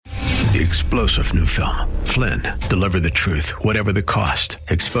The explosive new film, Flynn, deliver the truth, whatever the cost,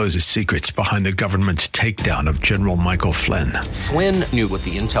 exposes secrets behind the government's takedown of General Michael Flynn. Flynn knew what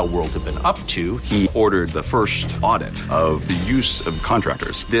the intel world had been up to. He ordered the first audit of the use of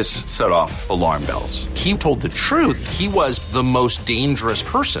contractors. This set off alarm bells. He told the truth. He was the most dangerous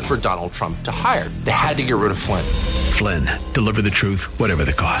person for Donald Trump to hire. They had to get rid of Flynn. Flynn, deliver the truth, whatever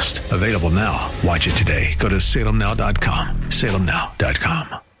the cost. Available now. Watch it today. Go to salemnow.com.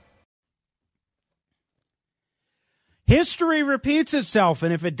 salemnow.com. History repeats itself,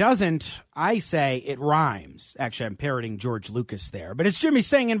 and if it doesn't, I say it rhymes. Actually, I'm parroting George Lucas there. But it's Jimmy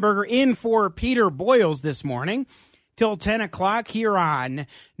Sangenberger in for Peter Boyles this morning till 10 o'clock here on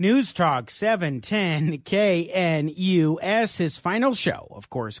News Talk 710 KNUS. His final show, of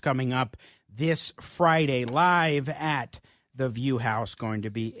course, coming up this Friday live at the View House. Going to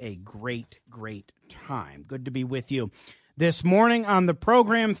be a great, great time. Good to be with you this morning on the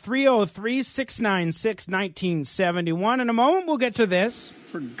program. 303-696-1971. In a moment, we'll get to this.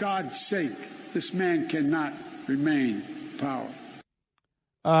 For God's sake, this man cannot remain in power.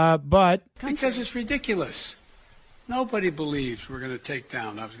 But because it's ridiculous. Nobody believes we're going to take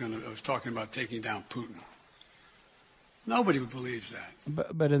down. I was talking about taking down Putin. Nobody believes that.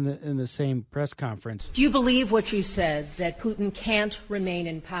 But in the same press conference, do you believe what you said, that Putin can't remain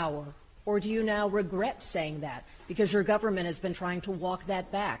in power? Or do you now regret saying that because your government has been trying to walk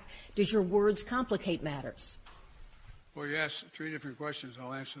that back? Did your words complicate matters? Well, you asked 3 different questions.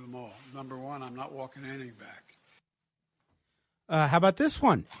 I'll answer them all. Number 1, I'm not walking anything back. How about this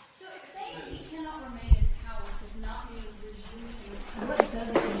one? So saying he cannot remain in power does not mean what does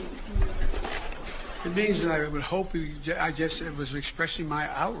it mean? It means that I would hope it was expressing my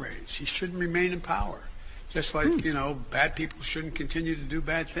outrage. He shouldn't remain in power. Just like, bad people shouldn't continue to do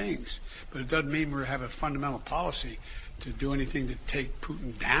bad things. But it doesn't mean we have a fundamental policy to do anything to take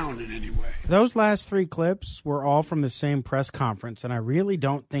Putin down in any way. Those last 3 clips were all from the same press conference, and I really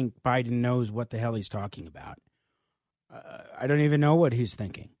don't think Biden knows what the hell he's talking about. I don't even know what he's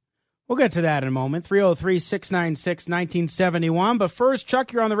thinking. We'll get to that in a moment. 303-696-1971. But first,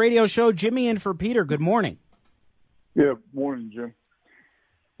 Chuck, you're on the radio show. Jimmy in for Peter. Good morning. Yeah, morning, Jim.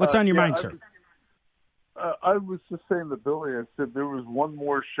 What's on your mind, sir? I was just saying to Billy, I said there was one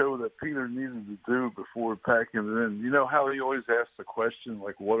more show that Peter needed to do before packing it in. You know how he always asks the question,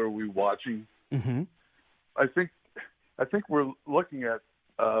 like, what are we watching? Mm-hmm. I think we're looking at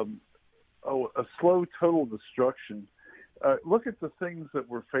a slow total destruction. Look at the things that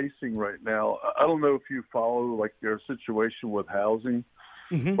we're facing right now. I don't know if you follow, like, their situation with housing.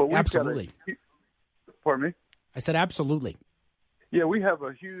 Mm-hmm. But absolutely. Pardon me? I said absolutely. Yeah, we have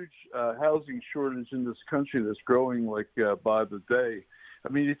a huge housing shortage in this country that's growing like by the day. I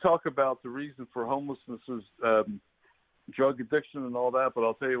mean, you talk about the reason for homelessness is drug addiction and all that, but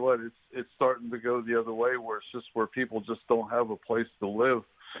I'll tell you what, it's starting to go the other way, where it's just where people just don't have a place to live.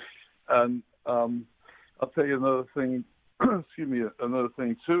 And I'll tell you another thing. Excuse me, another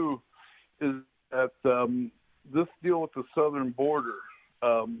thing too is that this deal with the southern border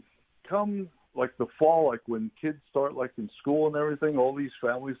come like the fall, like when kids start like in school and everything, all these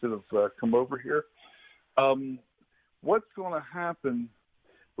families that have come over here, what's going to happen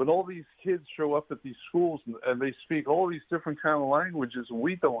when all these kids show up at these schools and they speak all these different kind of languages, and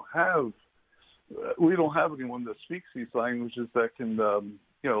we don't have anyone that speaks these languages that can,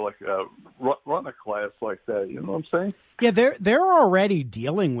 run a class like that. You know what I'm saying? Yeah, they're already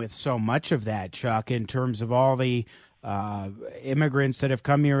dealing with so much of that, Chuck, in terms of all the immigrants that have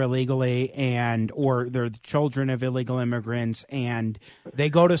come here illegally or they're the children of illegal immigrants, and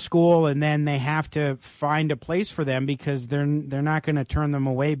they go to school and then they have to find a place for them because they're not going to turn them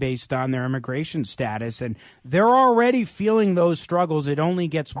away based on their immigration status, and they're already feeling those struggles. It only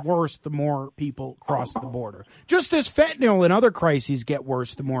gets worse the more people cross the border, just as fentanyl and other crises get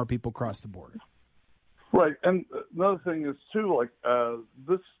worse the more people cross the border. Right, and another thing is too, like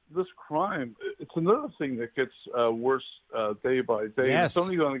this crime. It's another thing that gets worse day by day. Yes. It's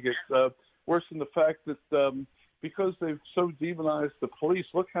only going to get worse in the fact that because they've so demonized the police.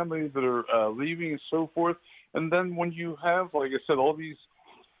 Look how many that are leaving and so forth. And then when you have, like I said, all these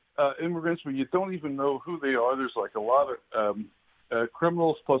immigrants where you don't even know who they are. There's like a lot of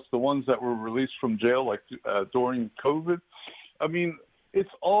criminals plus the ones that were released from jail, like during COVID. I mean, it's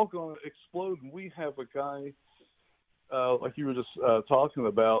all going to explode. And we have a guy, like you were just talking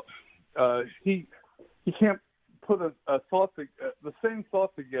about, he can't put a thought, the same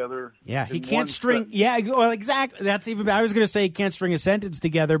thought together. Yeah, he can't string. Yeah, well, exactly. That's even. I was going to say he can't string a sentence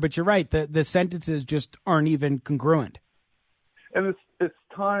together, but you're right. The sentences just aren't even congruent. And it's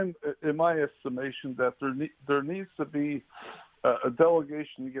time, in my estimation, that there needs to be a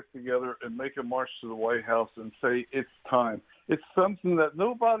delegation to get together and make a march to the White House and say it's time. It's something that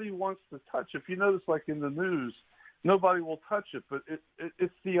nobody wants to touch. If you notice, like in the news, nobody will touch it, but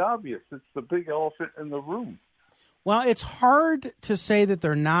it's the obvious. It's the big elephant in the room. Well, it's hard to say that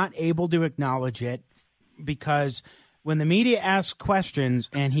they're not able to acknowledge it, because when the media asks questions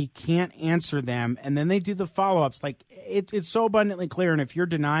and he can't answer them, and then they do the follow-ups, like it's so abundantly clear. And if you're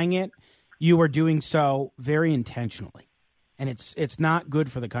denying it, you are doing so very intentionally, and it's not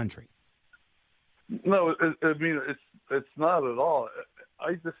good for the country. No, I mean it's not at all.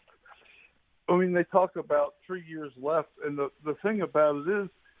 I mean, they talk about 3 years left, and the thing about it is,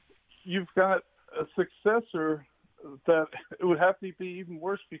 you've got a successor that it would have to be even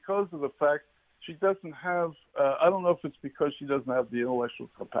worse because of the fact she doesn't have, I don't know if it's because she doesn't have the intellectual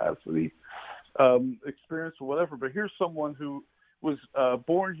capacity, experience or whatever, but here's someone who was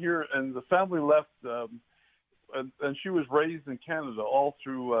born here and the family left, and she was raised in Canada all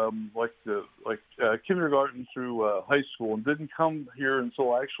through kindergarten through high school, and didn't come here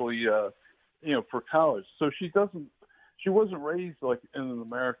until actually, for college. So she wasn't raised like in an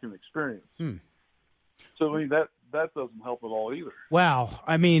American experience. So I mean that doesn't help at all either. Well,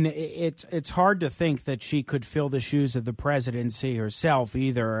 I mean, it's hard to think that she could fill the shoes of the presidency herself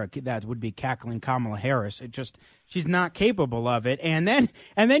either. That would be cackling Kamala Harris. She's not capable of it. And then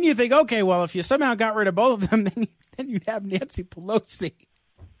you think, okay, well, if you somehow got rid of both of them, then you'd have Nancy Pelosi.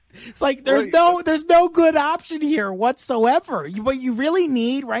 It's like there's no good option here whatsoever. What you really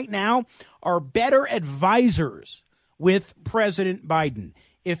need right now are better advisors with President Biden.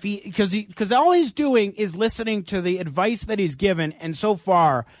 Because all he's doing is listening to the advice that he's given, and so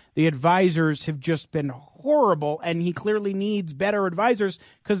far the advisors have just been horrible, and he clearly needs better advisors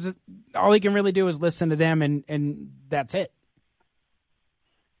because all he can really do is listen to them, and that's it.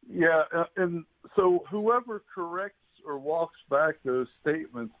 Yeah, and so whoever corrects or walks back those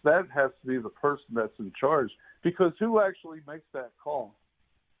statements, that has to be the person that's in charge, because who actually makes that call?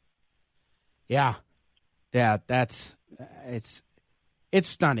 Yeah, it's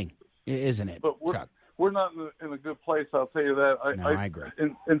stunning, isn't it, but Chuck? We're not in a good place, I'll tell you that. I agree.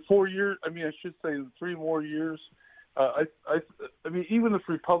 In 4 years, I should say in 3 more years, I mean, even if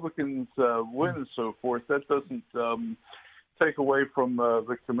Republicans win and so forth, that doesn't take away from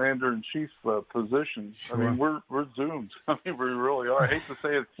the commander-in-chief position. Sure. I mean, we're doomed. I mean, we really are. I hate to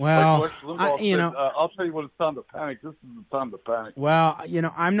say it. Well, like Limbaugh said, I'll tell you when it's time to panic. This is the time to panic. Well,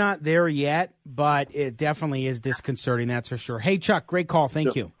 I'm not there yet, but it definitely is disconcerting, that's for sure. Hey, Chuck, great call.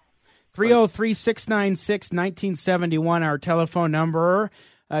 Thank you. 303-696-1971, our telephone number.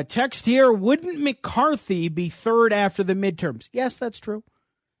 Text here, wouldn't McCarthy be third after the midterms? Yes, that's true.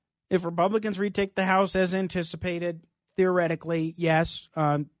 If Republicans retake the House as anticipated, theoretically, yes,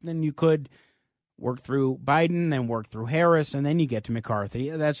 then you could work through Biden, then work through Harris, and then you get to McCarthy.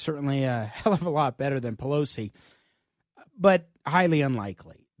 That's certainly a hell of a lot better than Pelosi, but highly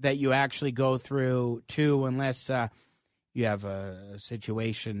unlikely that you actually go through two unless you have a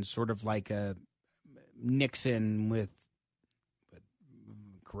situation sort of like a Nixon with a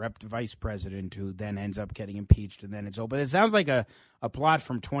corrupt vice president who then ends up getting impeached, and then it's open. It sounds like a plot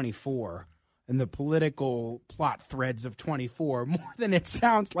from 24 and the political plot threads of 24 more than it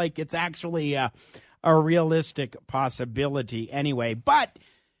sounds like it's actually a realistic possibility anyway. But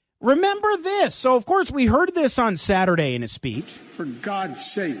remember this. So, of course, we heard this on Saturday in a speech. For God's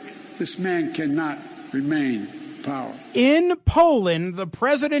sake, this man cannot remain in power. In Poland, the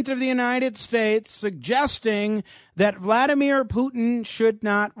president of the United States suggesting that Vladimir Putin should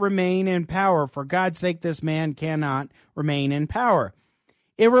not remain in power. For God's sake, this man cannot remain in power.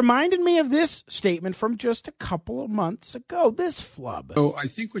 It reminded me of this statement from just a couple of months ago, this flub. So I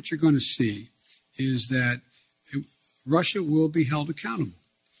think what you're going to see is that Russia will be held accountable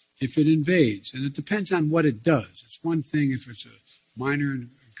if it invades. And it depends on what it does. It's one thing if it's a minor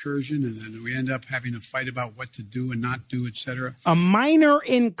incursion and then we end up having a fight about what to do and not do, etc. A minor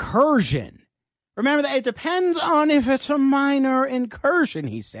incursion. Remember that it depends on if it's a minor incursion,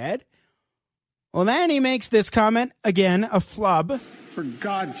 he said. Well, then he makes this comment, again, a flub. For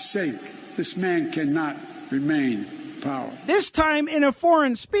God's sake, this man cannot remain in power. This time in a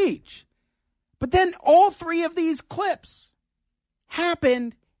foreign speech. But then all three of these clips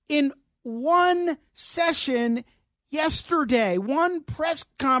happened in one session yesterday. One press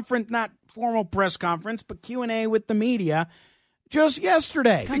conference, not formal press conference, but Q&A with the media just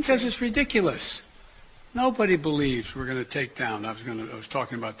yesterday. Because it's ridiculous. Nobody believes we're going to take down. I was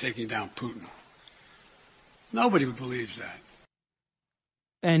talking about taking down Putin. Nobody believes that.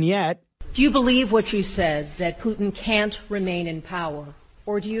 And yet... Do you believe what you said, that Putin can't remain in power?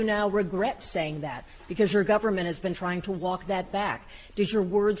 Or do you now regret saying that because your government has been trying to walk that back? Did your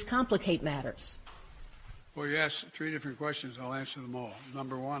words complicate matters? Well, you asked 3 different questions. I'll answer them all.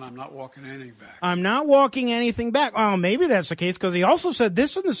 Number 1, I'm not walking anything back. I'm not walking anything back. Oh, maybe that's the case because he also said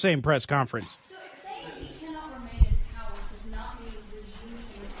this in the same press conference. So saying he cannot remain in power does not mean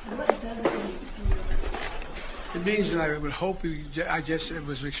resuming. What does it mean? It means that I would hope I just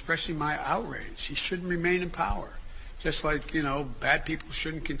was expressing my outrage. He shouldn't remain in power. Just like, bad people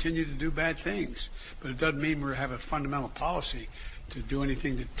shouldn't continue to do bad things. But it doesn't mean we have a fundamental policy to do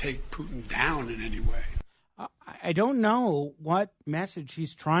anything to take Putin down in any way. I don't know what message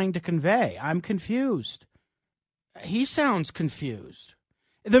he's trying to convey. I'm confused. He sounds confused.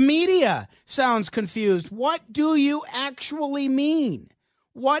 The media sounds confused. What do you actually mean?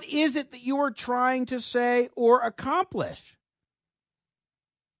 What is it that you are trying to say or accomplish?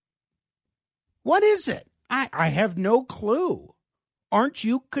 What is it? I have no clue. Aren't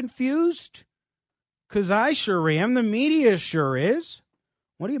you confused? Because I sure am. The media sure is.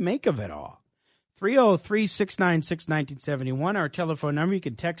 What do you make of it all? 303-696-1971, our telephone number. You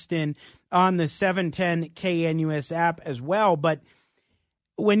can text in on the 710 KNUS app as well. But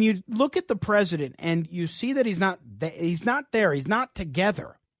when you look at the president and you see that he's not there, he's not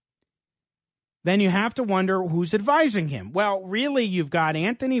together, then you have to wonder who's advising him. Well, really, you've got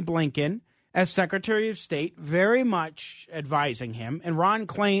Anthony Blinken as Secretary of State very much advising him, and Ron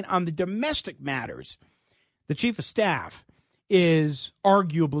Klain on the domestic matters. The Chief of Staff is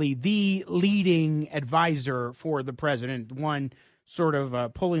arguably the leading advisor for the president, one sort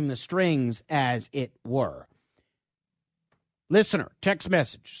of pulling the strings, as it were. Listener, text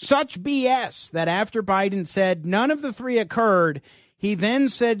message. Such BS that after Biden said none of the 3 occurred, he then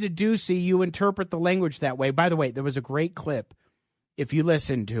said to Ducey, you interpret the language that way. By the way, there was a great clip, if you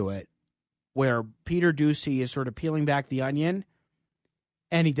listen to it, where Peter Ducey is sort of peeling back the onion,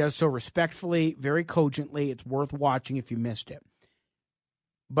 and he does so respectfully, very cogently. It's worth watching if you missed it.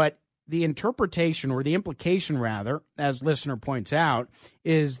 But the interpretation, or the implication rather, as listener points out,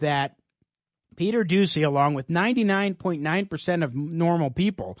 is that Peter Ducey, along with 99.9% of normal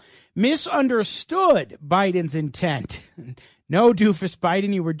people, misunderstood Biden's intent. No, doofus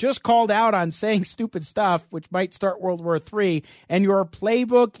Biden, you were just called out on saying stupid stuff, which might start World War III, and your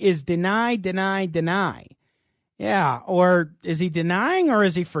playbook is deny, deny, deny. Yeah, or is he denying or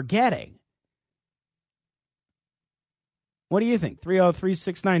is he forgetting? What do you think?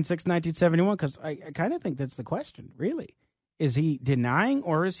 303-696-1971, because I kind of think that's the question, really. Is he denying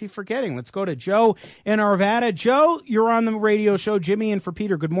or is he forgetting? Let's go to Joe in Arvada. Joe, you're on the radio show. Jimmy in for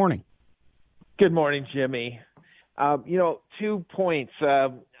Peter. Good morning. Good morning, Jimmy. 2 points.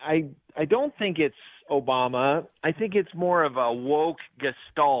 I don't think it's Obama. I think it's more of a woke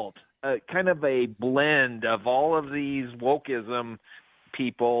gestalt, kind of a blend of all of these wokeism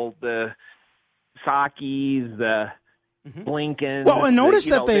people, the Psaki's, the Blinken. Well, and notice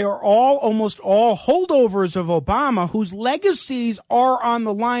that they are almost all holdovers of Obama, whose legacies are on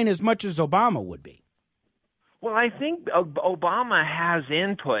the line as much as Obama would be. Well, I think Obama has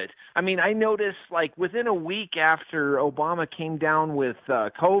input. I mean, I noticed like within a week after Obama came down with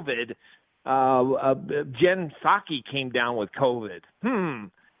COVID, Jen Psaki came down with COVID.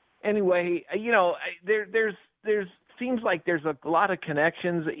 Anyway, there's seems like there's a lot of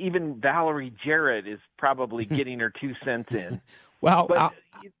connections. Even Valerie Jarrett is probably getting her 2 cents in. Well,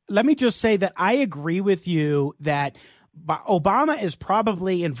 let me just say that I agree with you that Obama is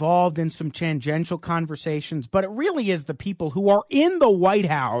probably involved in some tangential conversations, but it really is the people who are in the White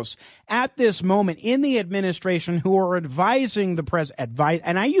House at this moment in the administration who are advising the president.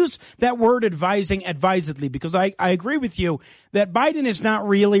 And I use that word advising advisedly because I agree with you that Biden is not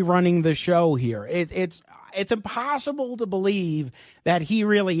really running the show here. It's impossible to believe that he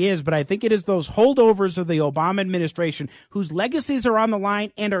really is, but I think it is those holdovers of the Obama administration whose legacies are on the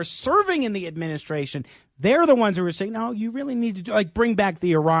line and are serving in the administration. They're the ones who are saying, no, you really need to bring back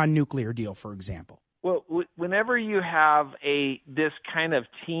the Iran nuclear deal, for example. Well, whenever you have this kind of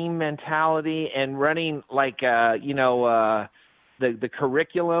team mentality and running like the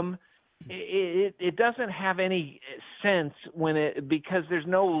curriculum, it doesn't have any sense because there's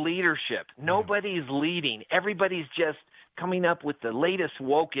no leadership. Nobody's leading. Everybody's just coming up with the latest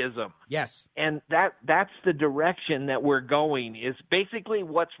wokeism. Yes. And that's the direction that we're going, is basically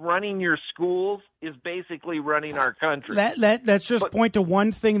what's running your schools is basically running our country. Let's just point to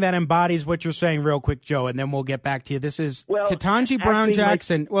one thing that embodies what you're saying real quick, Joe, and then we'll get back to you. This is Ketanji Brown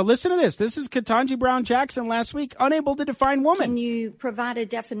Jackson. Well, listen to this. This is Ketanji Brown Jackson last week, unable to define woman. Can you provide a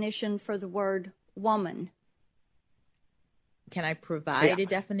definition for the word woman? Can I provide a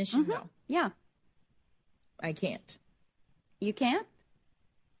definition? Mm-hmm. No. Yeah. I can't. You can't?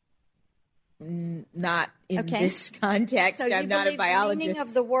 not in this context. So I'm not a biologist. The meaning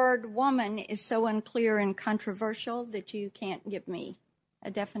of the word woman is so unclear and controversial that you can't give me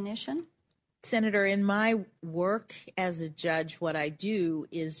a definition? Senator, in my work as a judge, what I do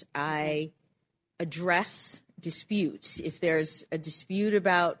is I address disputes. If there's a dispute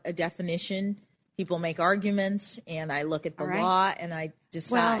about a definition, people make arguments, and I look at the law and I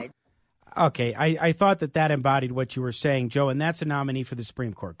decide. Okay, I thought that embodied what you were saying, Joe, and that's a nominee for the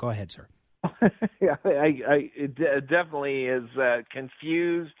Supreme Court. Go ahead, sir. Yeah, it definitely is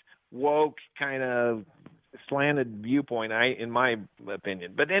confused, woke, kind of slanted viewpoint, in my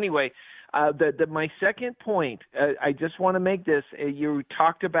opinion. But anyway, my second point, I just want to make this. You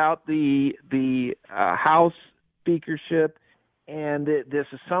talked about the House speakership and this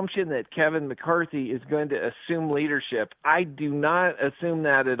assumption that Kevin McCarthy is going to assume leadership. I do not assume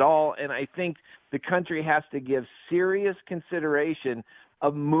that at all, and I think the country has to give serious consideration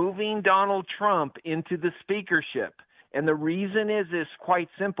of moving Donald Trump into the speakership. And the reason is quite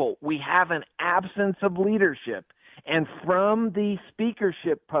simple. We have an absence of leadership. And from the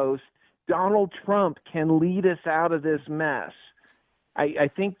speakership post, Donald Trump can lead us out of this mess.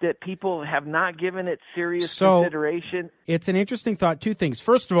 I think that people have not given it serious consideration. It's an interesting thought. Two things.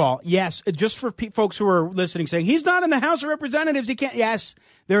 First of all, yes, just for folks who are listening saying, he's not in the House of Representatives, he can't. Yes,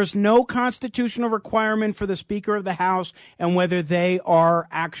 there's no constitutional requirement for the Speaker of the House and whether they are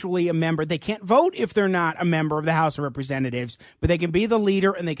actually a member. They can't vote if they're not a member of the House of Representatives, but they can be the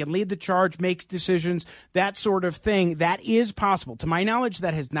leader and they can lead the charge, make decisions, that sort of thing. That is possible. To my knowledge,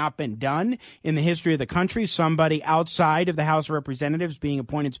 that has not been done in the history of the country. Somebody outside of the House of Representatives being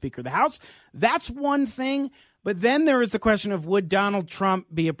appointed Speaker of the House. That's one thing. But then there is the question of, would Donald Trump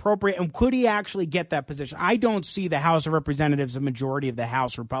be appropriate and could he actually get that position? I don't see the House of Representatives, a majority of the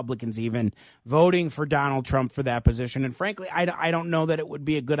House Republicans even, voting for Donald Trump for that position. And frankly, I don't know that it would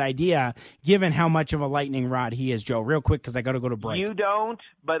be a good idea given how much of a lightning rod he is, Joe. Real quick, because I got to go to break. You don't,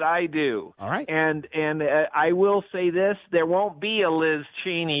 but I do. All right. And I will say this, there won't be a Liz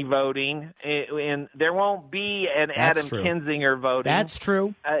Cheney voting, and there won't be an Adam Kinzinger voting. That's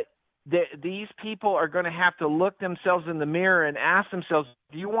true. These people are going to have to look themselves in the mirror and ask themselves,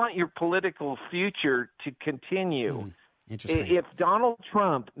 do you want your political future to continue? Interesting. If Donald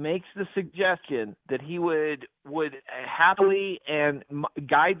Trump makes the suggestion that he would happily and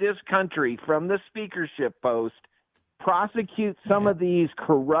guide this country from the speakership post, prosecute some of these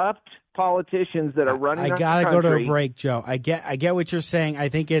corrupt politicians that are running our country. I gotta go to a break, Joe. I get what you're saying. I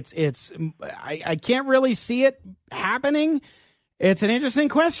think I can't really see it happening. It's an interesting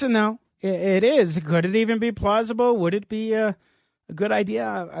question, though. It is. Could it even be plausible? Would it be a good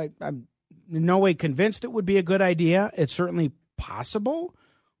idea? I'm in no way convinced it would be a good idea. It's certainly possible.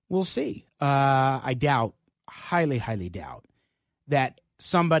 We'll see. I doubt, highly, highly doubt, that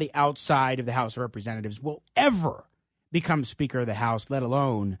somebody outside of the House of Representatives will ever become Speaker of the House, let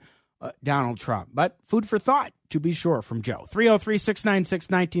alone Donald Trump. But food for thought, to be sure, from Joe.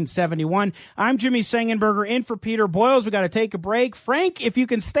 303-696-1971. I'm Jimmy Sengenberger in for Peter Boyles. We got to take a break. Frank, if you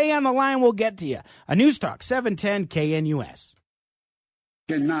can stay on the line, we'll get to you. A News Talk 710 KNUS.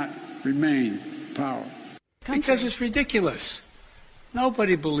 Cannot remain power. Because it's ridiculous.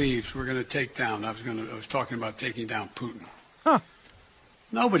 Nobody believes we're going to take down. I was talking about taking down Putin. Huh.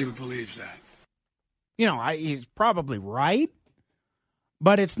 Nobody believes that. You know, he's probably right.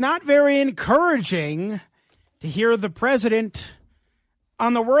 But it's not very encouraging to hear the president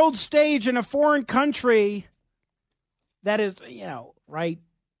on the world stage in a foreign country that is, right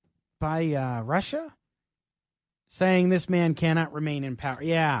by Russia, saying this man cannot remain in power.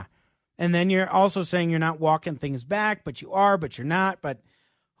 Yeah. And then you're also saying you're not walking things back, but you are, but you're not. But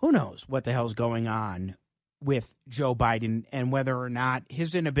who knows what the hell's going on with Joe Biden and whether or not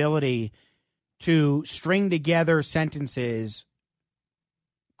his inability to string together sentences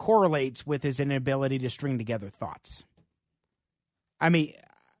correlates with his inability to string together thoughts. I mean,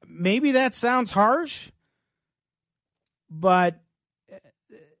 maybe that sounds harsh, but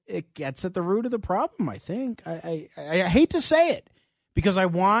it gets at the root of the problem, I think. I hate to say it because I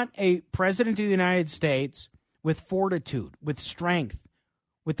want a president of the United States with fortitude, with strength,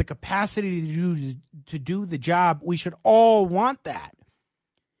 with the capacity to do the job. We should all want that.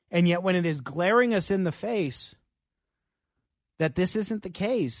 And yet when it is glaring us in the face that this isn't the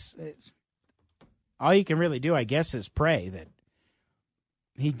case, all you can really do, I guess, is pray that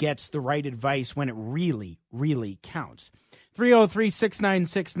he gets the right advice when it really, really counts.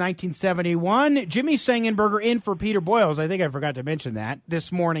 303-696-1971. Jimmy Sengenberger in for Peter Boyles. I think I forgot to mention that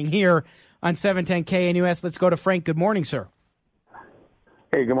this morning here on 710 KNUS. Let's go to Frank. Good morning, sir.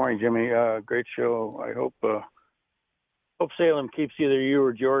 Hey, good morning, Jimmy. Great show. I hope hope Salem keeps either you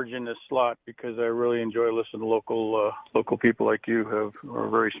or George in this slot, because I really enjoy listening to local people like you who are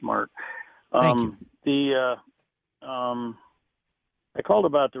very smart. Thank you. I called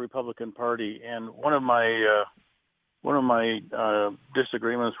about the Republican Party, and one of my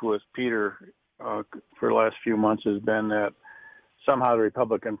disagreements with Peter for the last few months has been that somehow the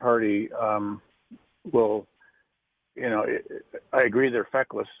Republican Party will, I agree they're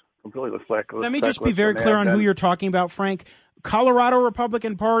feckless, completely feckless. Let me just be very clear on who you're talking about, Frank. Colorado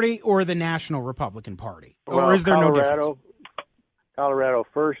Republican Party or the National Republican Party? Or is there no difference? Colorado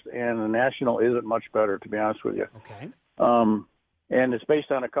first, and the National isn't much better, to be honest with you. Okay. And it's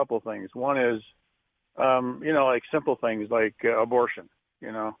based on a couple of things. One is, like simple things like abortion.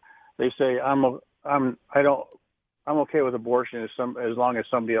 They say I'm okay with abortion as long as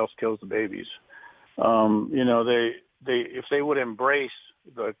somebody else kills the babies. If they would embrace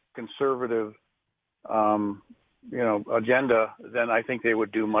the conservative, agenda, then I think they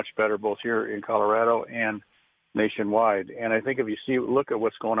would do much better both here in Colorado and nationwide. And I think if you look at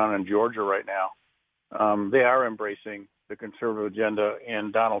what's going on in Georgia right now, they are embracing the conservative agenda,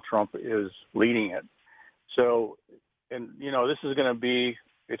 and Donald Trump is leading it. So, and this is going to be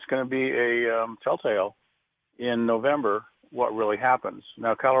a telltale in November what really happens.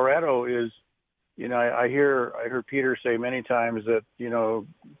 Now, Colorado is, I heard Peter say many times that the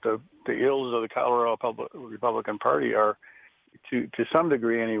ills of the Colorado Republican Party are, to some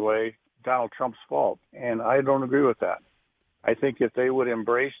degree anyway, Donald Trump's fault, and I don't agree with that. I think if they would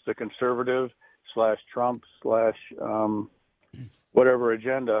embrace the conservative /Trump whatever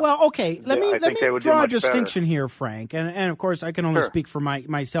agenda. Well, okay, let me draw a distinction better here, Frank, and of course I can only speak for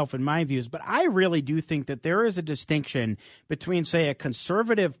myself and my views, but I really do think that there is a distinction between, say, a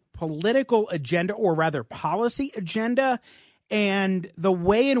conservative political agenda, or rather policy agenda, and the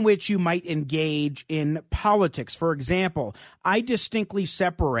way in which you might engage in politics. For example, I distinctly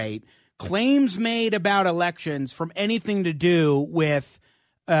separate claims made about elections from anything to do with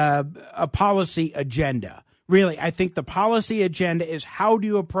a policy agenda. Really, I think the policy agenda is how do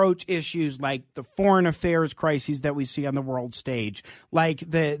you approach issues like the foreign affairs crises that we see on the world stage, like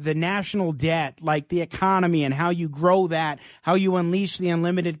the national debt, like the economy and how you grow that, how you unleash the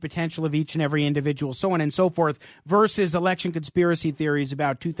unlimited potential of each and every individual, so on and so forth, versus election conspiracy theories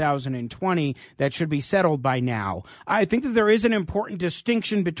about 2020 that should be settled by now. I think that there is an important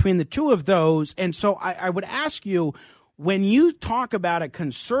distinction between the two of those. And so I would ask you, when you talk about a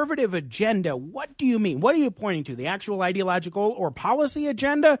conservative agenda, what do you mean? What are you pointing to? The actual ideological or policy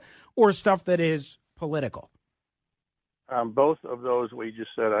agenda, or stuff that is political? Both of those we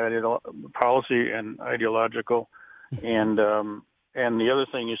just said, policy and ideological, and the other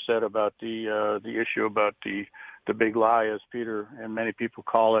thing you said about the issue about the big lie, as Peter and many people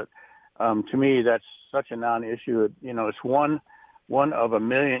call it. To me, that's such a non-issue. It's one of a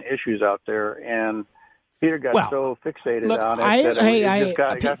million issues out there, and Peter got so fixated on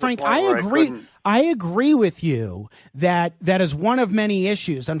it. Frank, I agree with you that is one of many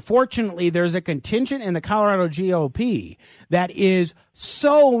issues. Unfortunately, there's a contingent in the Colorado GOP that is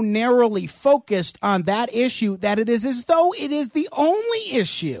so narrowly focused on that issue that it is as though it is the only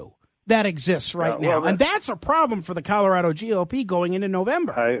issue that exists right now. And that's a problem for the Colorado GOP going into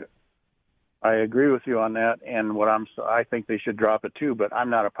November. I agree with you on that, and I think they should drop it too, but I'm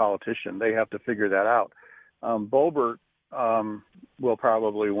not a politician. They have to figure that out. Boebert will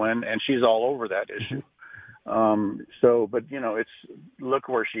probably win, and she's all over that issue. But look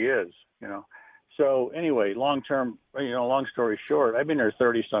where she is. So anyway, long story short, I've been there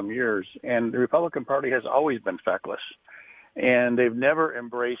 30-some years, and the Republican Party has always been feckless, and they've never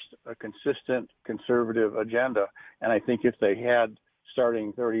embraced a consistent conservative agenda. And I think if they had,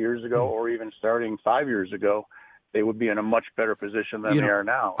 starting 30 years ago, or even starting 5 years ago, they would be in a much better position than they are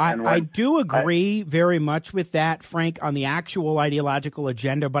now. I do agree very much with that, Frank, on the actual ideological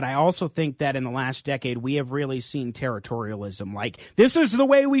agenda, but I also think that in the last decade we have really seen territorialism. Like, this is the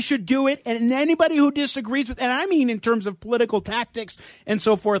way we should do it, and anybody who disagrees with, and I mean in terms of political tactics and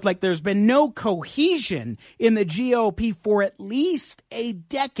so forth, like there's been no cohesion in the GOP for at least a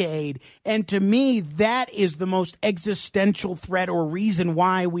decade, and to me that is the most existential threat or reason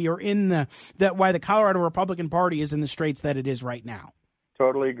why we are in why the Colorado Republican Party is in the straits that it is right now.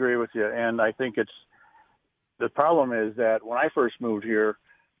 Totally agree with you. And I think the problem is that when I first moved here,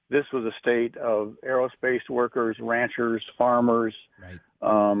 this was a state of aerospace workers, ranchers, farmers,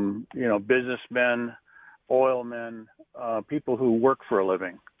 businessmen, oilmen, people who work for a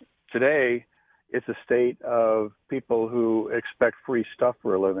living. Today, it's a state of people who expect free stuff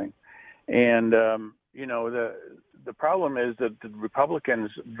for a living. And, the problem is that the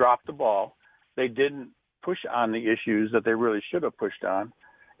Republicans dropped the ball. They didn't push on the issues that they really should have pushed on.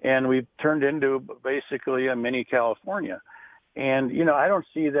 And we've turned into basically a mini California. And, I don't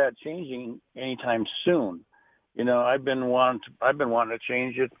see that changing anytime soon. I've been wanting to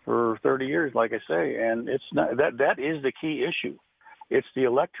change it for 30 years, like I say, and it's not that is the key issue. It's the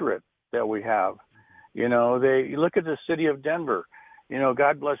electorate that we have. You look at the city of Denver.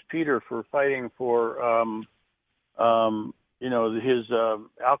 God bless Peter for fighting for his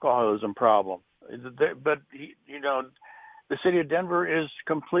alcoholism problem. But the city of Denver is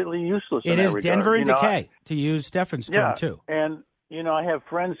completely useless. It is Denver in decay, to use Stefan's term too. And I have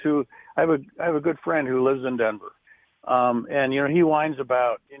friends I have a good friend who lives in Denver, and he whines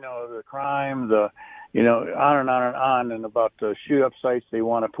about the crime, on and on and on, and about the shoot up sites they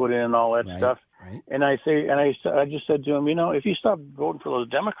want to put in, all that stuff. Right. And I just said to him, if you stop voting for those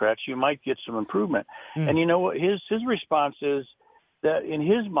Democrats, you might get some improvement. And you know what? His response is that in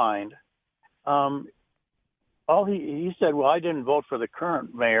his mind, he said, well, I didn't vote for the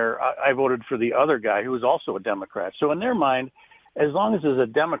current mayor. I voted for the other guy who was also a Democrat. So in their mind, as long as it's a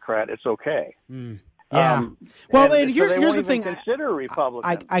Democrat, it's okay. Yeah. Here's the thing. Consider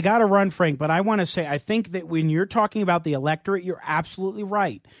Republican. I got to run, Frank, but I want to say I think that when you're talking about the electorate, you're absolutely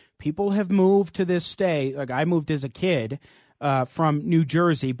right. People have moved to this state. Like I moved as a kid from New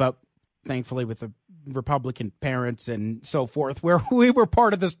Jersey, but thankfully with the Republican parents and so forth, where we were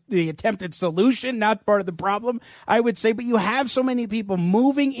part of the attempted solution, not part of the problem, I would say. But you have so many people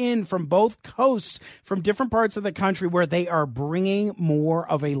moving in from both coasts, from different parts of the country, where they are bringing more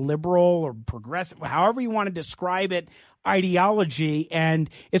of a liberal or progressive, however you want to describe it, ideology. And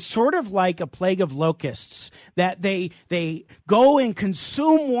it's sort of like a plague of locusts that they go and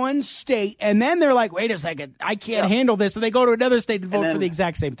consume one state, and then they're like, wait a second, I can't handle this. And they go to another state and vote for the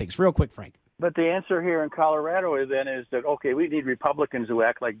exact same things. Real quick, Frank. But the answer here in Colorado then is that, okay, we need Republicans who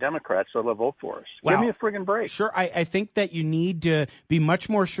act like Democrats, so they'll vote for us. Give me a friggin' break. Sure. I think that you need to be much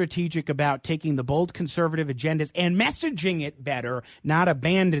more strategic about taking the bold conservative agendas and messaging it better, not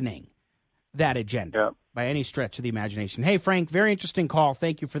abandoning that agenda by any stretch of the imagination. Hey, Frank, very interesting call.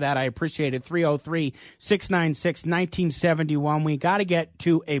 Thank you for that. I appreciate it. 303-696-1971. We got to get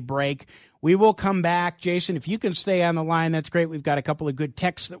to a break. We will come back. Jason, if you can stay on the line, that's great. We've got a couple of good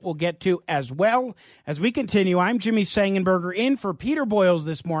texts that we'll get to as well. As we continue, I'm Jimmy Sangenberger in for Peter Boyles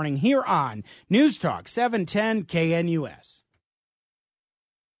this morning here on News Talk 710 KNUS.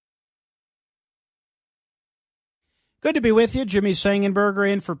 Good to be with you. Jimmy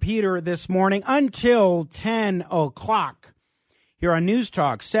Sangenberger in for Peter this morning until 10 o'clock here on News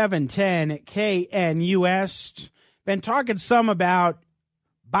Talk 710 KNUS. Been talking some about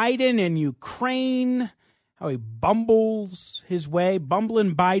Biden and Ukraine, how he bumbling his way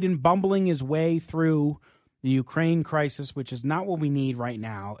through the Ukraine crisis, which is not what we need right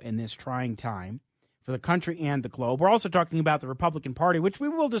now in this trying time for the country and the globe. We're also talking about the Republican Party, which we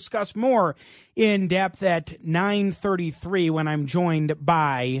will discuss more in depth at 9:33 when I'm joined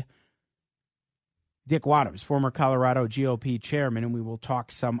by Dick Wadhams, former Colorado GOP chairman, and we will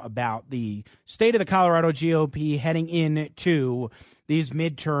talk some about the state of the Colorado GOP heading into these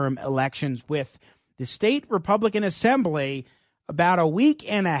midterm elections with the state Republican Assembly about a week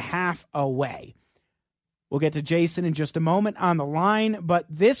and a half away. We'll get to Jason in just a moment on the line, but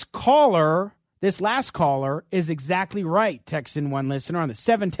this last caller is exactly right, text in one listener on the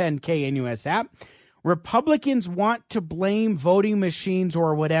 710 KNUS app. Republicans want to blame voting machines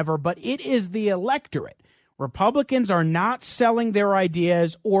or whatever, but it is the electorate. Republicans are not selling their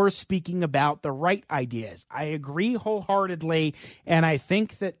ideas or speaking about the right ideas. I agree wholeheartedly, and I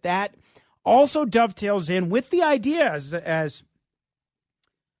think that also dovetails in with the ideas, as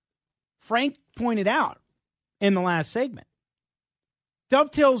Frank pointed out in the last segment.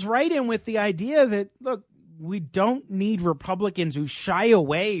 Dovetails right in with the idea that, look, we don't need Republicans who shy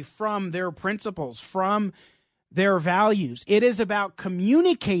away from their principles, from their values. It is about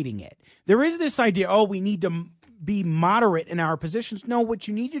communicating it. There is this idea, we need to be moderate in our positions. No, what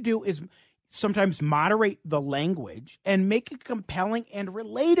you need to do is sometimes moderate the language and make it compelling and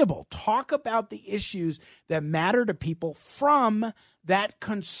relatable. Talk about the issues that matter to people from that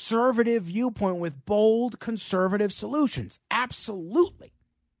conservative viewpoint with bold conservative solutions. Absolutely.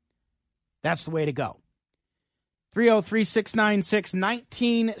 That's the way to go.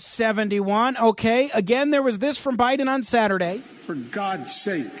 303-696-1971. Okay, again, there was this from Biden on Saturday. For God's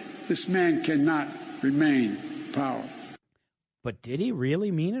sake, this man cannot remain in power. But did he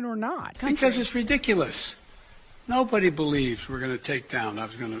really mean it or not? Because it's ridiculous. Nobody believes we're going to take down. I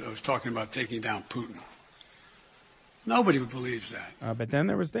was talking about taking down Putin. Nobody believes that. But then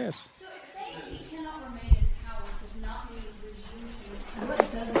there was this. So saying he cannot remain in power does not mean regime change. What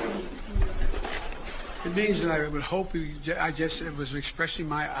does it mean? It means that I would hope I just was expressing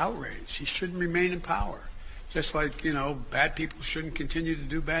my outrage. He shouldn't remain in power. Just like, bad people shouldn't continue to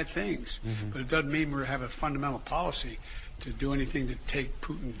do bad things. Mm-hmm. But it doesn't mean we have a fundamental policy to do anything to take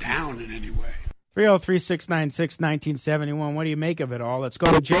Putin down in any way. 303-696-1971. What do you make of it all? Let's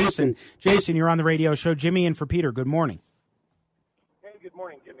go to Jason. Jason, you're on the radio show. Jimmy in for Peter. Good morning. Hey, good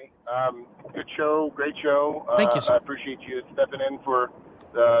morning, Jimmy. Good show, great show. Thank you, sir. I appreciate you stepping in for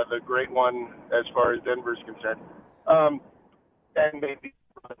the great one as far as Denver's concerned. And maybe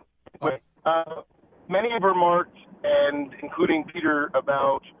many have remarked, and including Peter,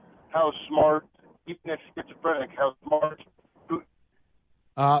 about how smart, even if schizophrenic, how smart.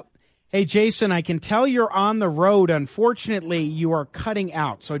 Hey, Jason, I can tell you're on the road. Unfortunately, you are cutting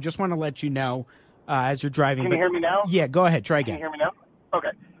out, so I just want to let you know as you're driving. Can you hear me now? Yeah, go ahead. Try again. Can you hear me now?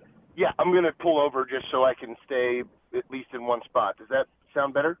 Okay. Yeah, I'm going to pull over just so I can stay at least in one spot. Does that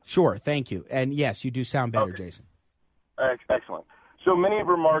sound better? Sure, thank you. And yes, you do sound better, okay. Jason. Excellent. So many have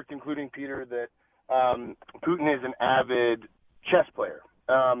remarked, including Peter, that Putin is an avid chess player.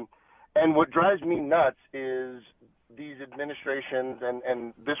 And what drives me nuts is these administrations,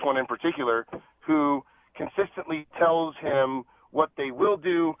 and this one in particular, who consistently tells him what they will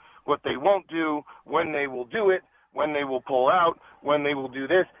do, what they won't do, when they will do it, when they will pull out, when they will do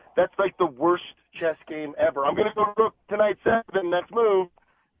this. That's like the worst chess game ever. I'm going to go rook tonight 7, next move.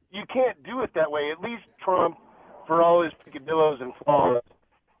 You can't do it that way. At least Trump, for all his peccadillos and flaws,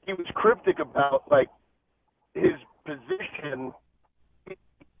 he was cryptic about, his position.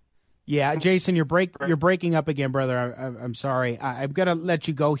 Yeah, Jason, you're breaking up again, brother. I'm sorry. I'm going to let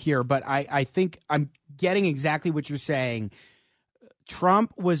you go here, but I think I'm getting exactly what you're saying.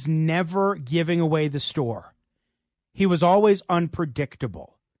 Trump was never giving away the store. He was always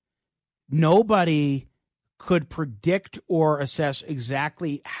unpredictable. Nobody could predict or assess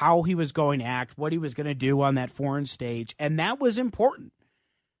exactly how he was going to act, what he was going to do on that foreign stage, and that was important.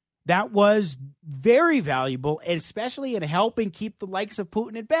 That was very valuable, especially in helping keep the likes of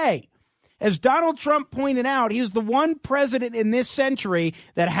Putin at bay. As Donald Trump pointed out, he was the one president in this century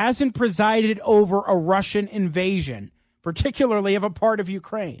that hasn't presided over a Russian invasion, particularly of a part of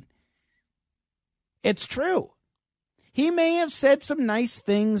Ukraine. It's true. He may have said some nice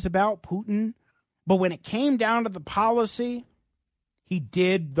things about Putin, but when it came down to the policy, he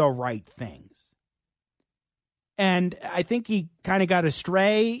did the right things. And I think he kind of got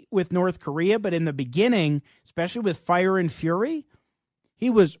astray with North Korea, but in the beginning, especially with Fire and Fury, he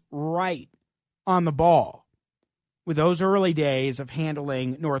was right on the ball with those early days of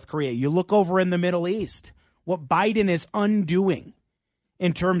handling North Korea. You look over in the Middle East, what Biden is undoing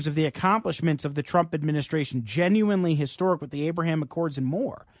in terms of the accomplishments of the Trump administration, genuinely historic with the Abraham Accords and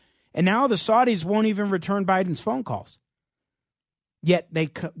more. And now the Saudis won't even return Biden's phone calls. Yet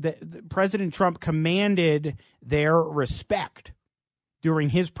President Trump commanded their respect during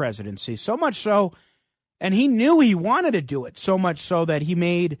his presidency, so much so, and he knew he wanted to do it, so much so that he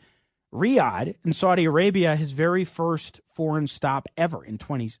made Riyadh in Saudi Arabia his very first foreign stop ever in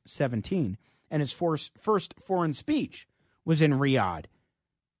 2017. And his first foreign speech was in Riyadh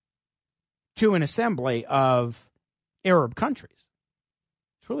to an assembly of Arab countries.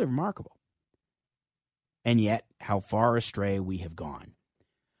 It's really remarkable. And yet, how far astray we have gone.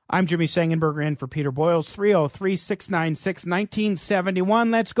 I'm Jimmy Sengenberger in for Peter Boyles,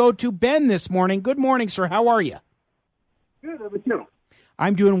 303-696-1971. Let's go to Ben this morning. Good morning, sir. How are you? Good. How about you?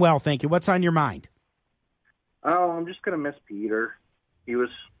 I'm doing well, thank you. What's on your mind? Oh, I'm just going to miss Peter. He was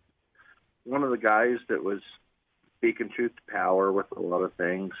one of the guys that was speaking truth to power with a lot of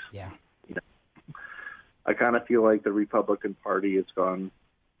things. Yeah. I kind of feel like the Republican Party has gone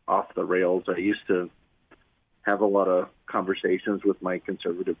off the rails. I used to have a lot of conversations with my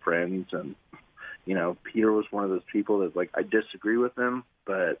conservative friends, and Peter was one of those people that I disagree with him,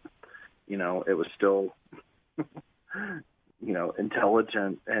 but it was still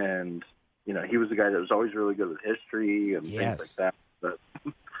intelligent, and he was the guy that was always really good with history and things like that. But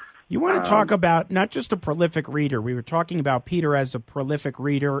you want to talk about not just a prolific reader. We were talking about Peter as a prolific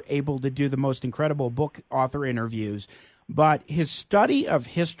reader, able to do the most incredible book author interviews. But his study of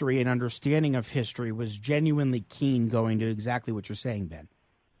history and understanding of history was genuinely keen, going to exactly what you're saying, Ben.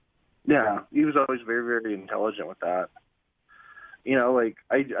 Yeah, he was always very, very intelligent with that. I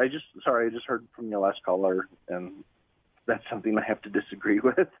just heard from your last caller, and that's something I have to disagree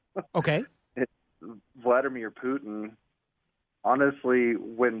with. Okay. Vladimir Putin, honestly,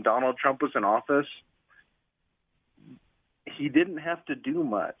 when Donald Trump was in office, he didn't have to do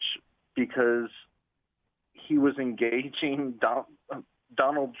much because he was engaging,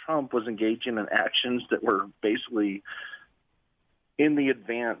 Donald Trump was engaging in actions that were basically in the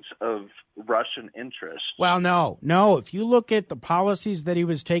advance of Russian interests. Well, no. If you look at the policies that he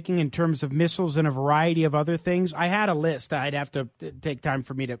was taking in terms of missiles and a variety of other things, I had a list. I'd have to take time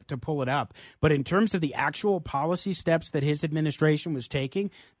for me to pull it up. But in terms of the actual policy steps that his administration was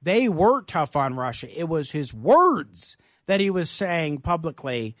taking, they were tough on Russia. It was his words that he was saying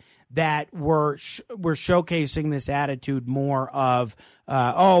publicly that were showcasing this attitude more of,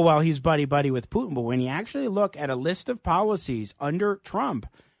 he's buddy-buddy with Putin. But when you actually look at a list of policies under Trump,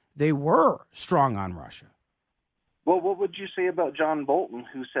 they were strong on Russia. Well, what would you say about John Bolton,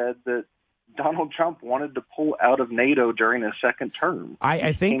 who said that Donald Trump wanted to pull out of NATO during his second term?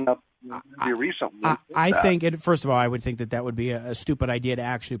 I think... I think, first of all, I would think that would be a stupid idea to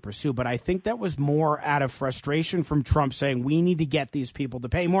actually pursue, but I think that was more out of frustration from Trump saying we need to get these people to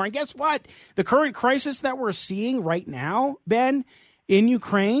pay more. And guess what? The current crisis that we're seeing right now, Ben, in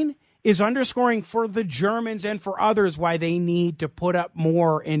Ukraine is underscoring for the Germans and for others why they need to put up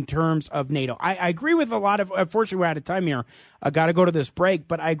more in terms of NATO. I agree with a lot of, unfortunately, we're out of time here. I got to go to this break,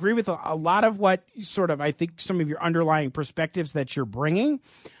 but I agree with a lot of what I think some of your underlying perspectives that you're bringing.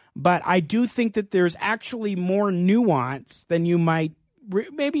 But I do think that there's actually more nuance than you might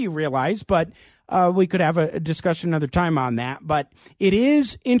maybe realize, but we could have a discussion another time on that. But it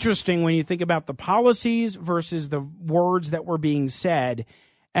is interesting when you think about the policies versus the words that were being said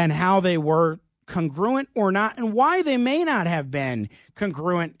and how they were congruent or not, and why they may not have been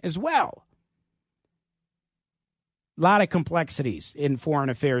congruent as well. A lot of complexities in foreign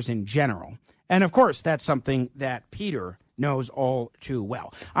affairs in general. And, of course, that's something that Peter knows all too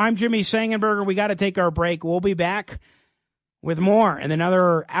well. I'm Jimmy Sangenberger. We got to take our break. We'll be back with more in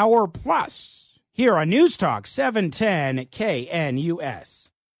another hour plus here on News Talk 710 KNUS.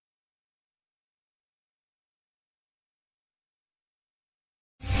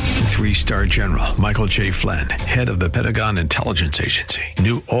 Three-star General Michael J. Flynn, head of the Pentagon Intelligence Agency,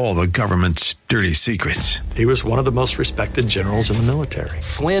 knew all the government's dirty secrets. He was one of the most respected generals in the military.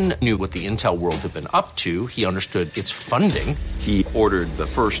 Flynn knew what the intel world had been up to. He understood its funding. He ordered the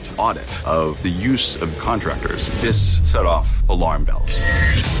first audit of the use of contractors. This set off alarm bells.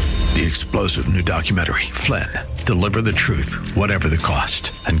 The explosive new documentary, Flynn, Deliver the Truth, Whatever the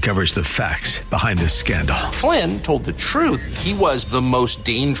Cost, uncovers the facts behind this scandal. Flynn told the truth. He was the most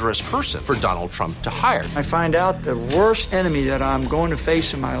dangerous person for Donald Trump to hire. I find out the worst enemy that I'm going to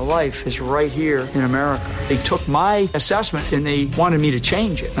face in my life is right here in America. They took my assessment and they wanted me to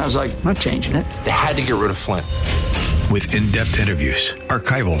change it. And I was like, I'm not changing it. They had to get rid of Flynn. With in-depth interviews,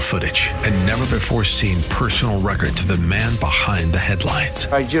 archival footage, and never-before-seen personal records of the man behind the headlines.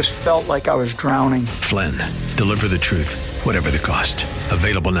 I just felt like I was drowning. Flynn, Deliver the Truth, Whatever the Cost.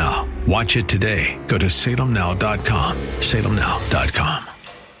 Available now. Watch it today. Go to salemnow.com. salemnow.com.